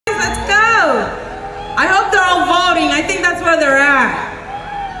that's where they're at.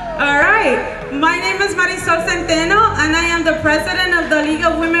 All right, my name is Marisol Centeno, and I am the president of the League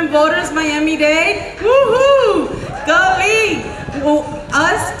of Women Voters Miami-Dade. Woohoo! Go League! Well,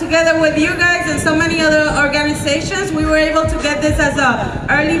 us, together with you guys and so many other organizations, we were able to get this as a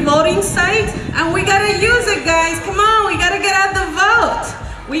early voting site, and we gotta use it, guys. Come on, we gotta get out the vote.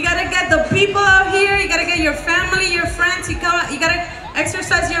 We gotta get the people out here. You gotta get your family, your friends. You gotta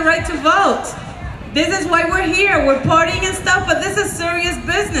exercise your right to vote. This is why we're here. We're partying and stuff, but this is serious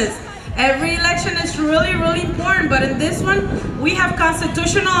business. Every election is really, really important, but in this one, we have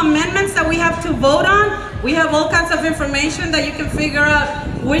constitutional amendments that we have to vote on. We have all kinds of information that you can figure out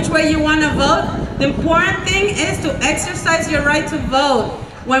which way you want to vote. The important thing is to exercise your right to vote.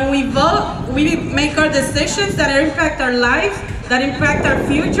 When we vote, we make our decisions that impact our lives, that impact our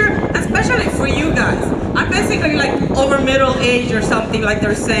future, especially for you guys. I'm basically like over middle age or something like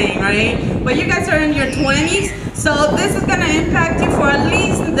they're saying, right? But you guys are in your 20s, so this is gonna impact you for at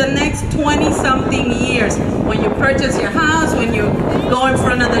least the next 20-something years. When you purchase your house, when you go in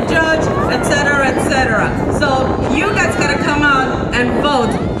front of the judge, etc., etc. So you guys gotta come out and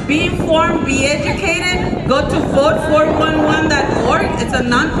vote. Be informed, be educated, go to vote411.org. It's a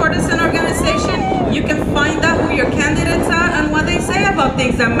nonpartisan organization. You can find out who your candidates are and what they say about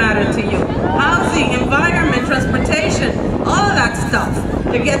things that matter to you. Housing, environment, transportation, all of that stuff.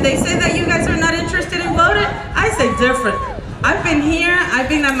 If they say that you guys are not interested in voting, I say different. I've been here, I've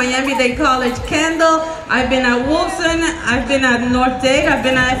been at Miami-Dade College Kendall, I've been at Wolfson, I've been at North Dade, I've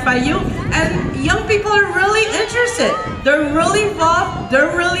been at FIU, and young people are really interested. They're really involved, they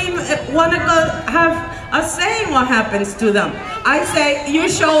really want to go have a say in what happens to them. I say you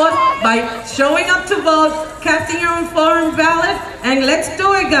show us by showing up to vote, casting your own foreign ballot, and let's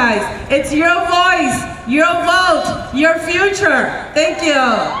do it, guys. It's your voice, your vote, your future. Thank you.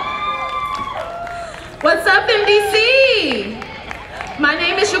 What's up, MDC? My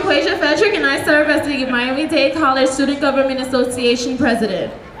name is Shaquasia Fedrick, and I serve as the Miami-Dade College Student Government Association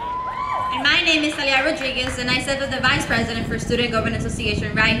President. And my name is Talia Rodriguez, and I serve as the Vice President for Student Government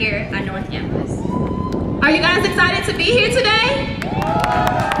Association right here at North Campus. Are you guys excited to be here today?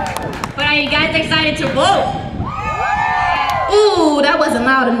 But are you guys excited to vote? Ooh, that wasn't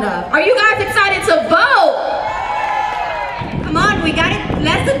loud enough. Are you guys excited to vote? Come on, we got it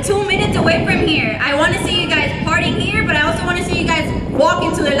less than 2 minutes away from here. I want to see you guys partying here, but I also want to see you guys walk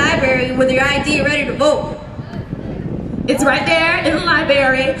into the library with your ID ready to vote. It's right there in the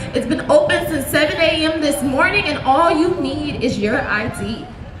library. It's been open since 7 a.m. this morning, and all you need is your ID.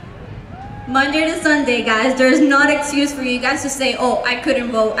 Monday to Sunday, guys, there's not an excuse for you guys to say, oh, I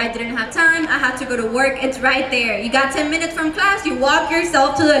couldn't vote, I didn't have time, I had to go to work. It's right there. You got 10 minutes from class, you walk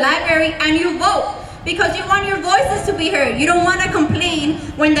yourself to the library and you vote. Because you want your voices to be heard. You don't want to complain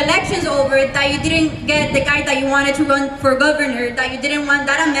when the election's over that you didn't get the guy that you wanted to run for governor, that you didn't want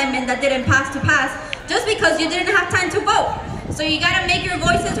that amendment that didn't pass to pass, just because you didn't have time to vote. So you gotta make your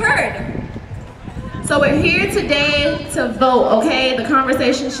voices heard. So we're here today to vote, okay? The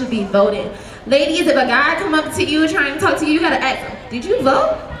conversation should be voted. Ladies, if a guy come up to you trying to talk to you, you gotta ask him, did you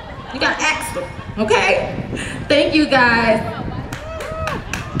vote? You gotta ask them, okay? Thank you, guys.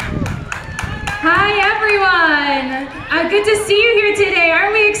 Hi everyone! Good to see you here today.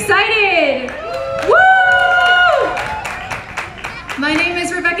 Aren't we excited? Woo! My name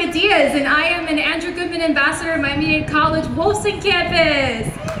is Rebecca Diaz and I am an Andrew Goodman Ambassador at Miami-Dade College Wolfson campus.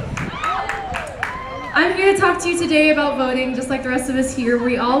 I'm here to talk to you today about voting, just like the rest of us here.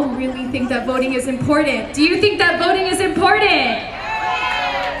 We all really think that voting is important. Do you think that voting is important?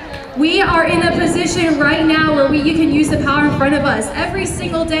 We are in a position right now where you can use the power in front of us. Every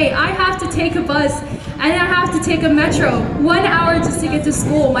single day, I have to take a bus and I have to take a metro. 1 hour just to get to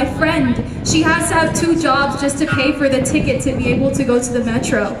school. My friend, she has to have 2 jobs just to pay for the ticket to be able to go to the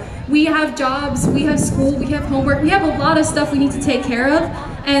metro. We have jobs, we have school, we have homework, we have a lot of stuff we need to take care of,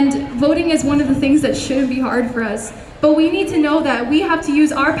 and voting is one of the things that shouldn't be hard for us. But we need to know that we have to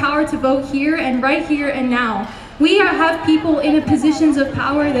use our power to vote here and right here and now. We have people in positions of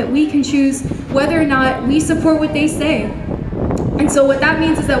power that we can choose whether or not we support what they say. And so what that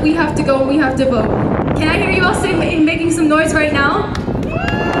means is that we have to go and we have to vote. Can I hear you all say, making some noise right now?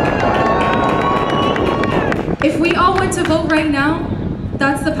 If we all went to vote right now,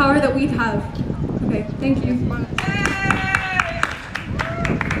 that's the power that we'd have. Okay, thank you.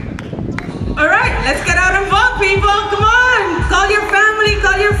 All right, let's get out and vote, people. Come on. Call your family,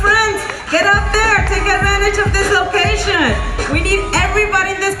 call